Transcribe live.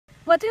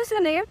What is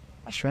your name?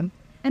 Ashwin,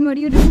 And what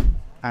do you do?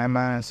 I'm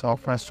a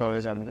software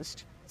storage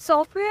analyst.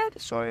 Software?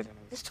 Storage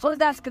analyst. Oh,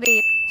 that's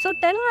great. So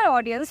tell our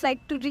audience,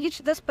 like, to reach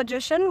this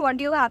position, what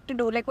do you have to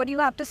do? Like, what do you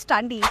have to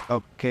study?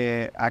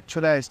 Okay,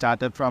 actually, I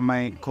started from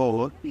my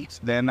core.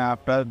 Then,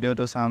 after due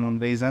to some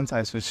reasons,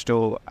 I switched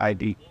to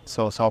IT,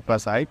 so software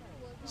side.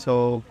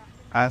 So,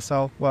 as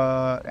of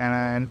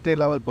an entry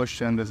level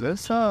position, this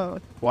is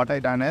what I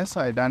done is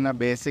I done a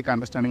basic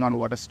understanding on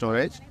what is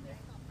storage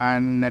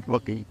and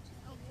networking.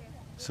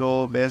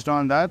 So based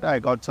on that, I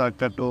got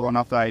selected to one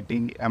of the IT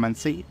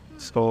MNC.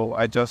 So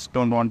I just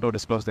don't want to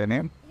disclose their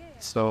name.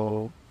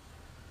 So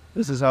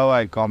this is how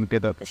I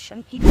completed the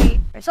Position. Great.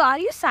 So are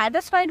you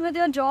satisfied with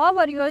your job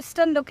or you are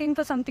still looking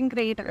for something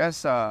greater?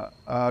 Yes,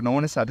 no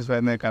one is satisfied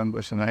in their current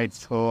position, right?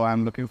 So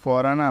I'm looking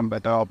for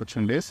better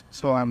opportunities.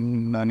 So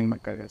I'm learning my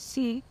career.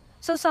 See.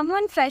 So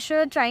someone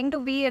fresher trying to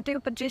be at your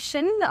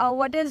position,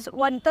 what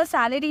the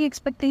salary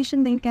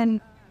expectation they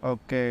can?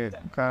 Okay,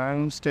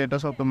 current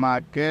status of the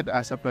market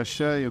as a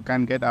fresher, you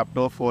can get up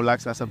to 4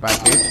 lakhs as a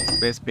package,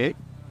 base pay.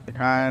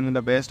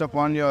 And based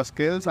upon your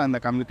skills and the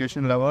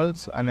communication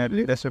levels and your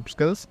leadership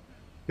skills,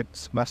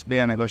 it must be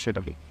a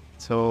negotiable.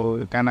 So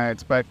you can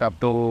expect up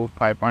to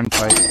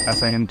 5.5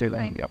 as an entry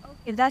line. Yep.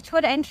 Okay, that's for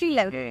entry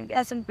level.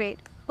 That's great.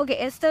 Okay,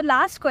 it's the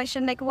last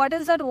question. Like, what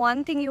is that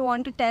one thing you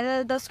want to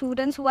tell the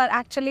students who are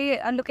actually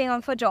looking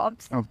out for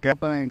jobs? Okay,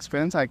 for my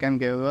experience, I can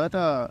give it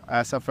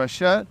as a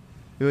fresher.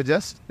 You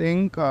just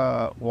think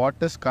what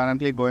is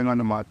currently going on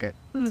the market.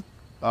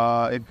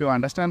 If you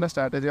understand the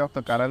strategy of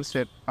the current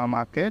state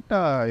market,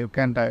 you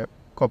can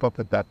cope up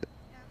with that.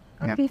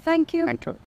 Okay, thank you. Thank you.